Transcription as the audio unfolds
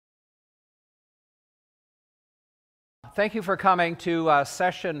Thank you for coming to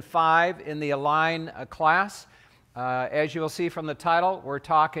session 5 in the Align class. As you will see from the title, we're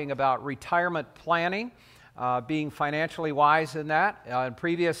talking about retirement planning, being financially wise in that. In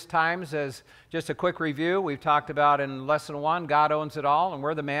previous times, as just a quick review, we've talked about in lesson 1, God owns it all and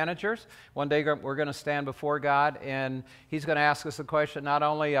we're the managers. One day we're going to stand before God and He's going to ask us the question, not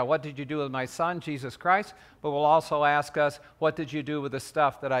only what did you do with my son, Jesus Christ, but will also ask us, what did you do with the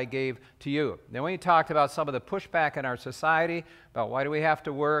stuff that I gave to you? Then we talked about some of the pushback in our society, about why do we have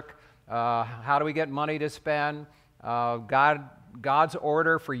to work, how do we get money to spend, God's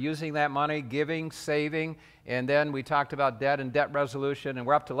order for using that money, giving, saving, and then we talked about debt and debt resolution, and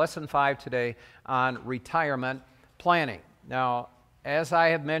we're up to lesson 5 today on retirement planning. Now, as I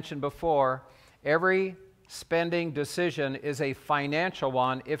have mentioned before, every spending decision is a financial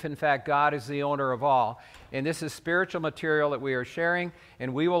one if in fact God is the owner of all. And this is spiritual material that we are sharing,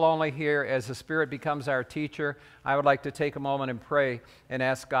 and we will only hear as the Spirit becomes our teacher. I would like to take a moment and pray and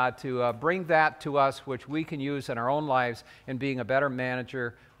ask God to bring that to us, which we can use in our own lives in being a better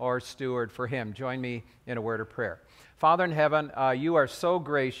manager or steward for Him. Join me in a word of prayer. Father in heaven, you are so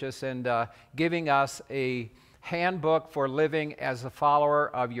gracious in giving us a handbook for living as a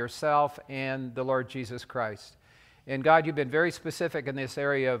follower of yourself and the Lord Jesus Christ. And God, you've been very specific in this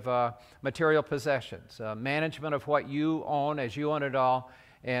area of material possessions, management of what you own as you own it all,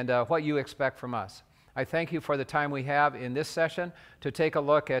 and what you expect from us. I thank you for the time we have in this session to take a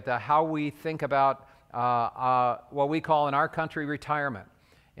look at how we think about what we call in our country retirement,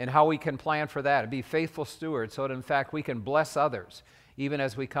 and how we can plan for that and be faithful stewards so that in fact we can bless others even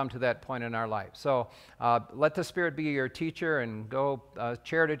as we come to that point in our life. So let the Spirit be your teacher and go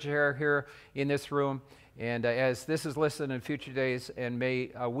chair to chair here in this room. And as this is listened in future days, and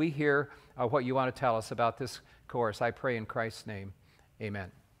may we hear what you want to tell us about this course, I pray in Christ's name, amen.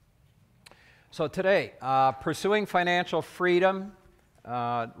 So today, pursuing financial freedom,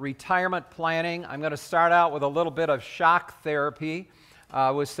 retirement planning. I'm going to start out with a little bit of shock therapy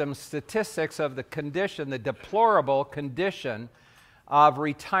with some statistics of the condition, the deplorable condition of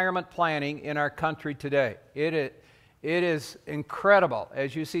retirement planning in our country today. It is incredible,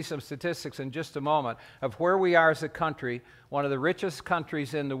 as you see some statistics in just a moment, of where we are as a country, one of the richest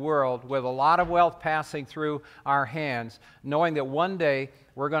countries in the world, with a lot of wealth passing through our hands, knowing that one day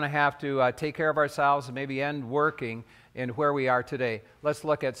we're going to have to take care of ourselves and maybe end working in where we are today. Let's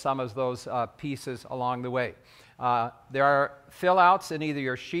look at some of those pieces along the way. There are fill-outs in either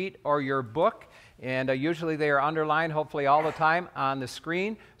your sheet or your book, and usually they are underlined, hopefully all the time, on the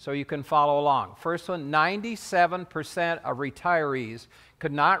screen so you can follow along. First one, 97% of retirees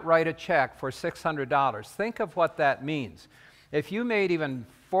could not write a check for $600. Think of what that means. If you made even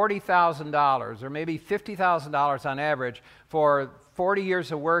 $40,000 or maybe $50,000 on average for 40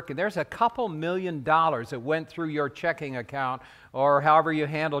 years of work, and there's a couple $1 million that went through your checking account or however you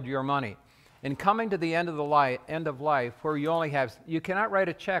handled your money. And coming to the end of life, where you cannot write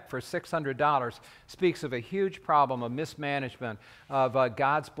a check for $600, speaks of a huge problem of mismanagement of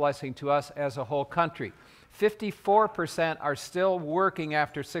God's blessing to us as a whole country. 54% are still working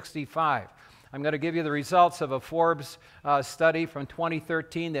after 65. I'm going to give you the results of a Forbes study from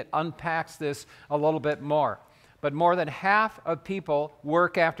 2013 that unpacks this a little bit more. But more than half of people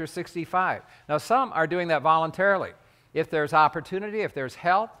work after 65. Now, some are doing that voluntarily. If there's opportunity, if there's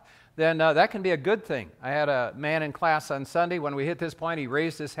health, then that can be a good thing. I had a man in class on Sunday. When we hit this point, he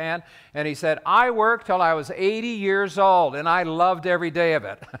raised his hand and he said, I worked till I was 80 years old and I loved every day of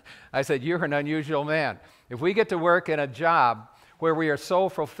it. I said, you're an unusual man. If we get to work in a job where we are so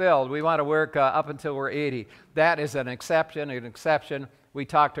fulfilled, we want to work up until we're 80. That is an exception. We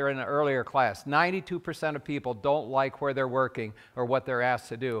talked in an earlier class. 92% of people don't like where they're working or what they're asked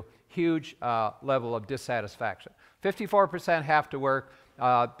to do. Huge level of dissatisfaction. 54% have to work.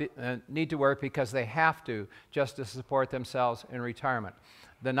 Need to work because they have to just to support themselves in retirement.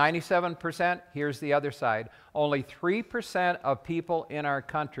 The 97%, here's the other side, only 3% of people in our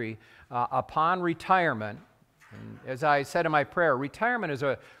country upon retirement, and as I said in my prayer, retirement is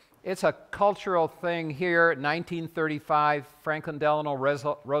it's a cultural thing here. 1935, Franklin Delano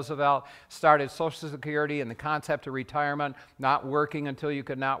Roosevelt started Social Security and the concept of retirement, not working until you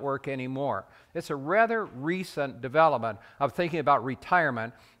could not work anymore. It's a rather recent development of thinking about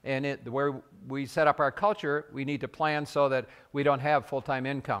retirement, and where we set up our culture, we need to plan so that we don't have full-time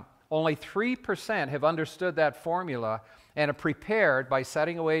income. Only 3% have understood that formula and are prepared by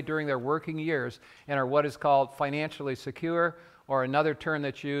setting away during their working years and are what is called financially secure, or another term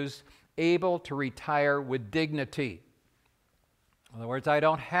that's used, able to retire with dignity. In other words, I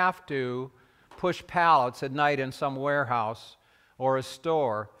don't have to push pallets at night in some warehouse or a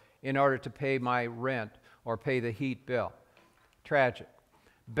store in order to pay my rent or pay the heat bill. Tragic.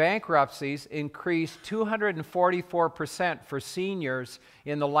 Bankruptcies increased 244% for seniors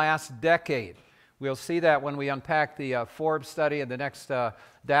in the last decade. We'll see that when we unpack the Forbes study and the next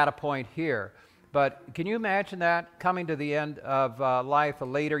data point here. But can you imagine that, coming to the end of life, the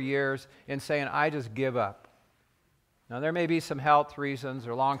later years, and saying, I just give up? Now, there may be some health reasons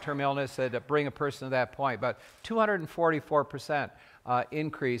or long-term illness that bring a person to that point, but 244%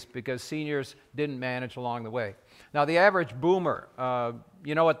 increase because seniors didn't manage along the way. Now, the average boomer,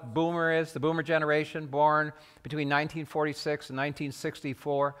 you know what boomer is? The boomer generation, born between 1946 and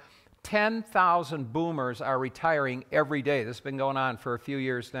 1964. 10,000 boomers are retiring every day. This has been going on for a few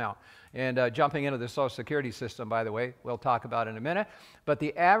years now. And jumping into the Social Security system, by the way, we'll talk about in a minute. But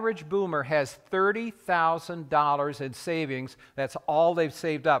the average boomer has $30,000 in savings. That's all they've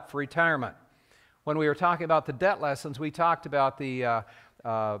saved up for retirement. When we were talking about the debt lessons, we talked about the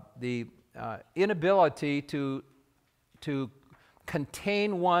inability to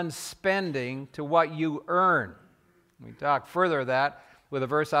contain one's spending to what you earn. We talked further of that with a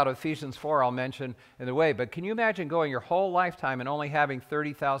verse out of Ephesians 4 I'll mention in the way. But can you imagine going your whole lifetime and only having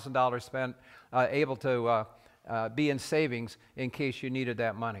 $30,000 spent, able to be in savings in case you needed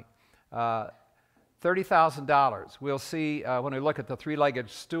that money? $30,000. We'll see when we look at the three-legged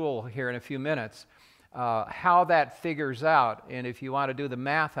stool here in a few minutes how that figures out. And if you want to do the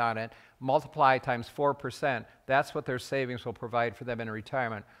math on it, multiply times 4%. That's what their savings will provide for them in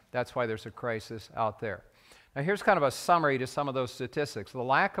retirement. That's why there's a crisis out there. Now, here's kind of a summary to some of those statistics. The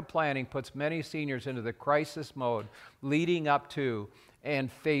lack of planning puts many seniors into the crisis mode leading up to and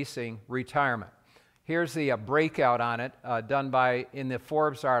facing retirement. Here's the breakout on it done in the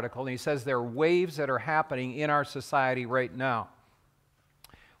Forbes article, and he says there are waves that are happening in our society right now.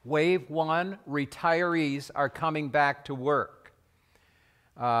 Wave 1, retirees are coming back to work.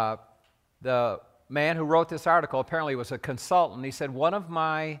 The man who wrote this article apparently was a consultant. He said, one of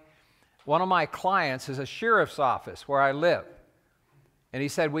my clients is a sheriff's office where I live. And he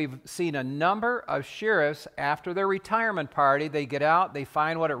said, we've seen a number of sheriffs after their retirement party. They get out, they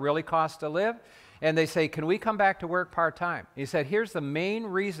find what it really costs to live, and they say, can we come back to work part-time? He said, here's the main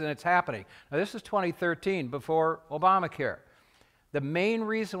reason it's happening. Now, this is 2013, before Obamacare. The main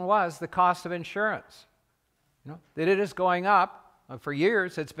reason was the cost of insurance. You know, that it is going up. For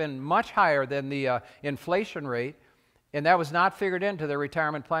years, it's been much higher than the inflation rate. And that was not figured into their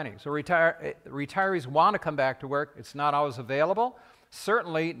retirement planning. So retirees want to come back to work. It's not always available.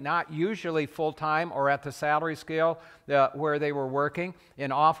 Certainly not usually full-time or at the salary scale where they were working,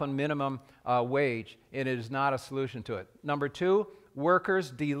 and often minimum wage. And it is not a solution to it. Number 2,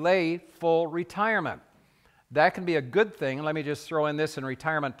 workers delay full retirement. That can be a good thing. Let me just throw in this in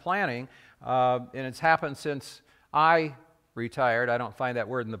retirement planning. And it's happened since I retired. I don't find that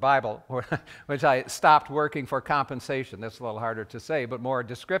word in the Bible, which I stopped working for compensation. That's a little harder to say, but more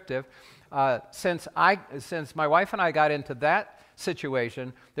descriptive. Since my wife and I got into that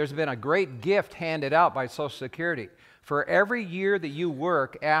situation, there's been a great gift handed out by Social Security. For every year that you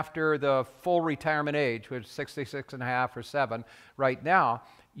work after the full retirement age, which is 66 and a half or 7 right now,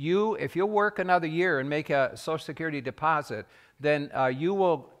 if you work another year and make a Social Security deposit, then you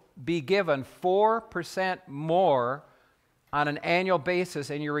will be given 4% more on an annual basis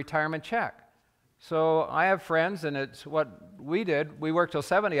in your retirement check. So I have friends, and it's what we did. We worked till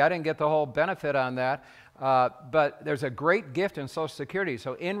 70. I didn't get the whole benefit on that, but there's a great gift in Social Security.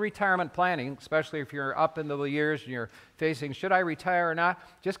 So in retirement planning, especially if you're up into the years and you're facing, should I retire or not?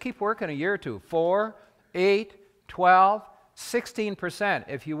 Just keep working a year or two. 4, 8, 12, 16%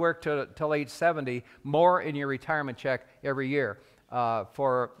 if you work till age 70, more in your retirement check every year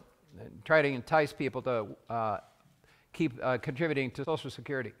for trying to entice people to keep contributing to Social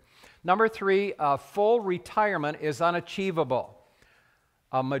Security. Number 3, full retirement is unachievable.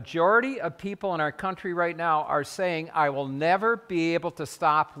 A majority of people in our country right now are saying, I will never be able to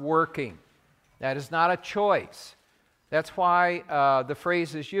stop working. That is not a choice. That's why the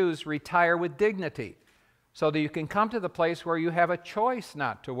phrase is used, retire with dignity, so that you can come to the place where you have a choice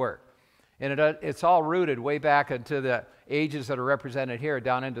not to work. And it's all rooted way back into the ages that are represented here,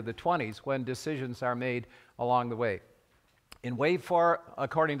 down into the 20s, when decisions are made along the way. In wave 4,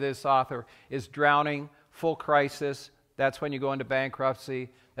 according to this author, is drowning, full crisis. That's when you go into bankruptcy.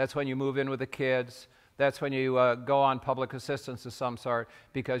 That's when you move in with the kids. That's when you go on public assistance of some sort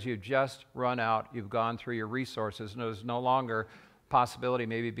because you've just run out. You've gone through your resources, and there's no longer possibility,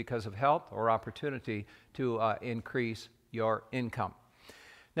 maybe because of health or opportunity, to increase your income.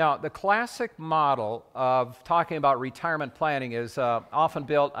 Now, the classic model of talking about retirement planning is often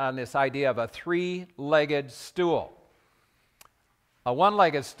built on this idea of a three-legged stool. A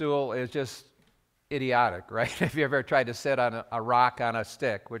one-legged stool is just idiotic, right? If you ever tried to sit on a rock on a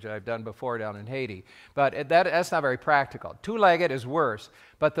stick, which I've done before down in Haiti. But that's not very practical. Two-legged is worse.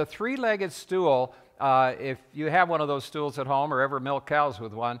 But the three-legged stool, if you have one of those stools at home or ever milk cows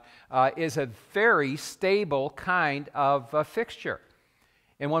with one, is a very stable kind of fixture.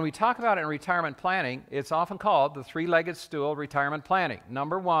 And when we talk about it in retirement planning, it's often called the three-legged stool retirement planning.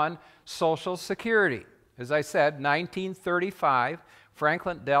 Number one, Social Security. As I said, 1935,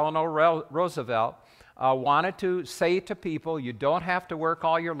 Franklin Delano Roosevelt wanted to say to people, you don't have to work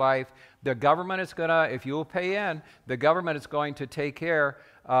all your life. The government is going to, if you will pay in, the government is going to take care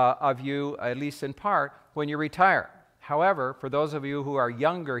of you, at least in part, when you retire. However, for those of you who are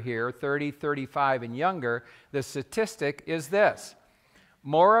younger here, 30, 35 and younger, the statistic is this.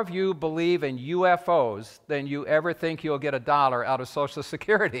 More of you believe in UFOs than you ever think you'll get $1 out of Social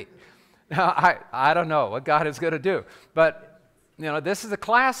Security. Now, I don't know what God is going to do. But, you know, this is a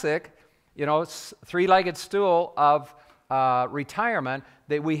classic, you know, three-legged stool of retirement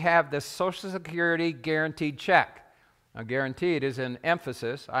that we have this Social Security guaranteed check. Now, guaranteed is an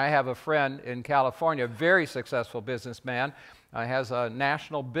emphasis. I have a friend in California, a very successful businessman, has a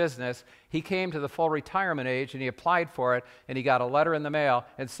national business. He came to the full retirement age and he applied for it and he got a letter in the mail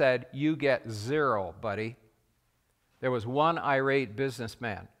and said, you get zero, buddy. There was one irate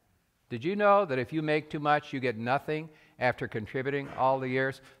businessman. Did you know that if you make too much, you get nothing after contributing all the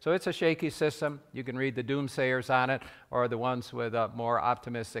years? So it's a shaky system. You can read the doomsayers on it or the ones with a more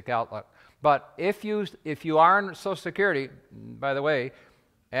optimistic outlook. But if you are in Social Security, by the way,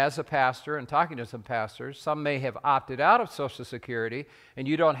 as a pastor and talking to some pastors, some may have opted out of Social Security and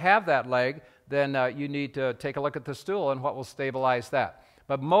you don't have that leg, then you need to take a look at the stool and what will stabilize that.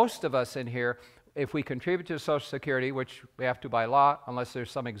 But most of us in here, if we contribute to Social Security, which we have to by law unless there's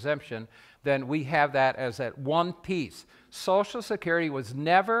some exemption, then we have that as that one piece. Social Security was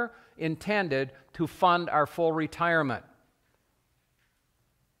never intended to fund our full retirement.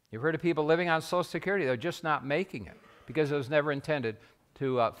 You've heard of people living on Social Security, they're just not making it because it was never intended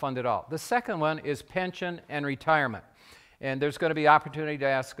to fund it all. The second one is pension and retirement. And there's going to be opportunity to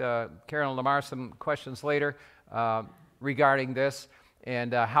ask Karen Lamar some questions later regarding this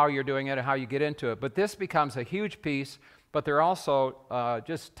and how you're doing it and how you get into it. But this becomes a huge piece, but there are also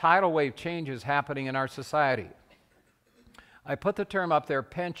just tidal wave changes happening in our society. I put the term up there,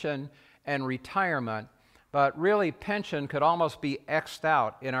 pension and retirement, but really pension could almost be X'd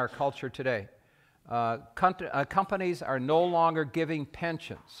out in our culture today. Companies are no longer giving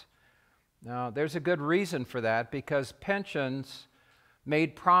pensions. Now, there's a good reason for that because pensions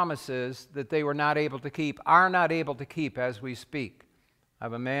made promises that they were not able to keep, are not able to keep as we speak. I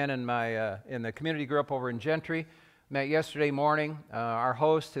have a man in the community group over in Gentry, met yesterday morning. Our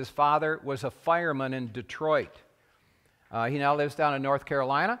host, his father, was a fireman in Detroit. He now lives down in North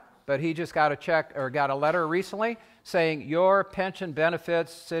Carolina, but he just got a check or got a letter recently saying your pension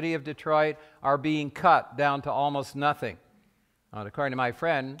benefits, City of Detroit, are being cut down to almost nothing. According to my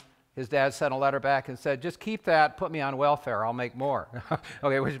friend, his dad sent a letter back and said, just keep that, put me on welfare, I'll make more.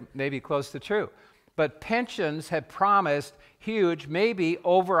 Okay, which may be close to true. But pensions had promised huge, maybe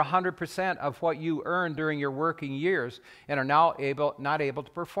over 100% of what you earned during your working years and are now not able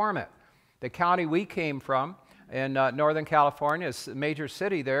to perform it. The county we came from in Northern California, a major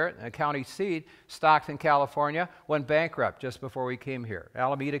city there, a county seat, Stockton, California, went bankrupt just before we came here.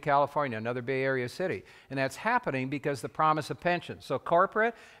 Alameda, California, another Bay Area city. And that's happening because the promise of pensions. So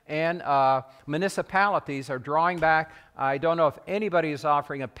corporate and municipalities are drawing back. I don't know if anybody is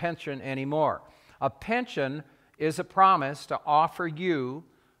offering a pension anymore. A pension is a promise to offer you,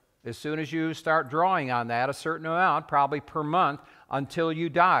 as soon as you start drawing on that, a certain amount, probably per month, until you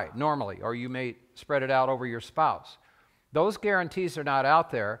die, normally, or you may spread it out over your spouse. Those guarantees are not out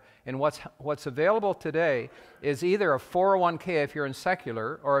there, and what's available today is either a 401k if you're in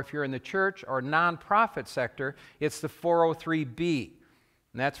secular, or if you're in the church or nonprofit sector, it's the 403b.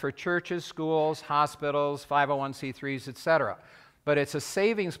 And that's for churches, schools, hospitals, 501c3s, etc. But it's a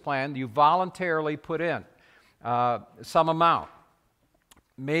savings plan you voluntarily put in some amount.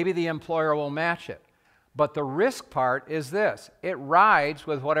 Maybe the employer will match it. But the risk part is this. It rides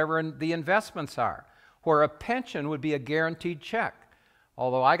with whatever the investments are, where a pension would be a guaranteed check.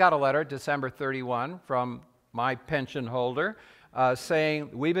 Although I got a letter December 31 from my pension holder saying,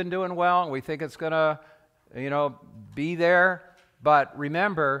 we've been doing well and we think it's going to, be there. But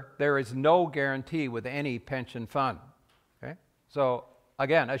remember, there is no guarantee with any pension fund. Okay? So,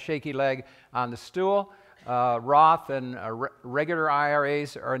 again, a shaky leg on the stool. Roth and regular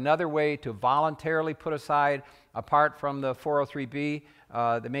IRAs are another way to voluntarily put aside, apart from the 403B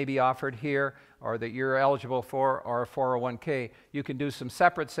that may be offered here or that you're eligible for, or a 401k. You can do some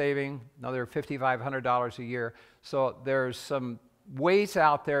separate saving, another $5,500 a year. So there's some ways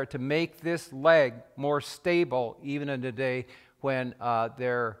out there to make this leg more stable even in a day when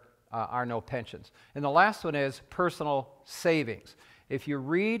there are no pensions. And the last one is personal savings. If you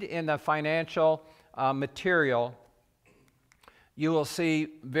read in the financial material, you will see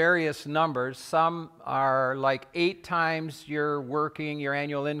various numbers. Some are like 8 times your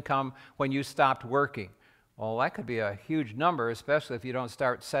annual income when you stopped working. Well, that could be a huge number, especially if you don't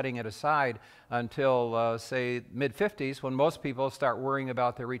start setting it aside until, say, mid-50s, when most people start worrying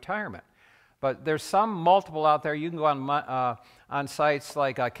about their retirement. But there's some multiple out there. You can go on sites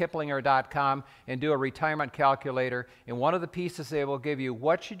like Kiplinger.com and do a retirement calculator. And one of the pieces they will give you,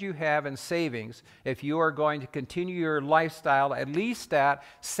 what should you have in savings if you are going to continue your lifestyle at least at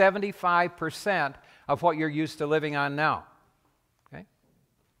 75% of what you're used to living on now. Okay?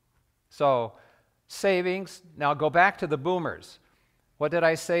 So savings. Now go back to the boomers. What did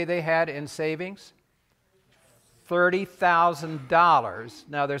I say they had in savings? $30,000.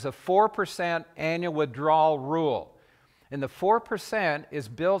 Now there's a 4% annual withdrawal rule. And the 4% is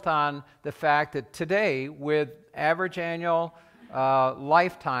built on the fact that today, with average annual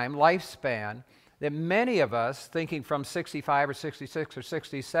lifespan, that many of us, thinking from 65 or 66 or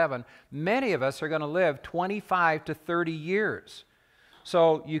 67, many of us are going to live 25 to 30 years.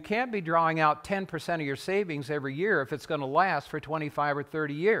 So you can't be drawing out 10% of your savings every year if it's going to last for 25 or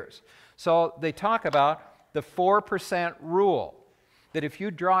 30 years. So they talk about the 4% rule, that if you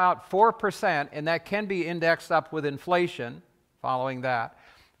draw out 4%, and that can be indexed up with inflation following that,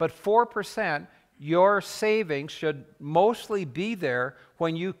 but 4%, your savings should mostly be there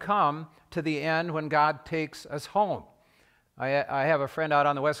when you come to the end, when God takes us home. I have a friend out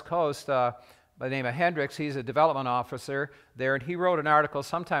on the West Coast by the name of Hendricks. He's a development officer there, and he wrote an article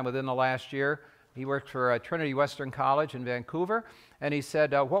sometime within the last year. He worked for Trinity Western College in Vancouver, and he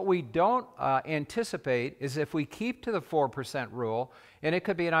said, what we don't anticipate is if we keep to the 4% rule, and it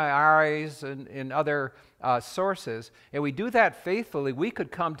could be in IRAs and in other sources, and we do that faithfully, we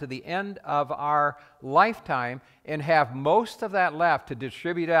could come to the end of our lifetime and have most of that left to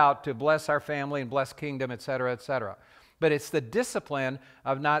distribute out to bless our family and bless kingdom, et cetera, et cetera. But it's the discipline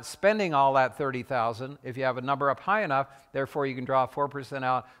of not spending all that $30,000. If you have a number up high enough, therefore you can draw 4%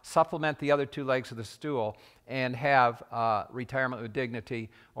 out, supplement the other 2 legs of the stool, and have retirement with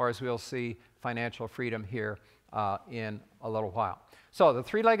dignity, or as we'll see, financial freedom here in a little while. So the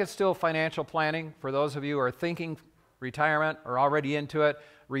 3-legged stool financial planning, for those of you who are thinking retirement or already into it,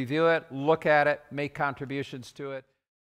 review it, look at it, make contributions to it.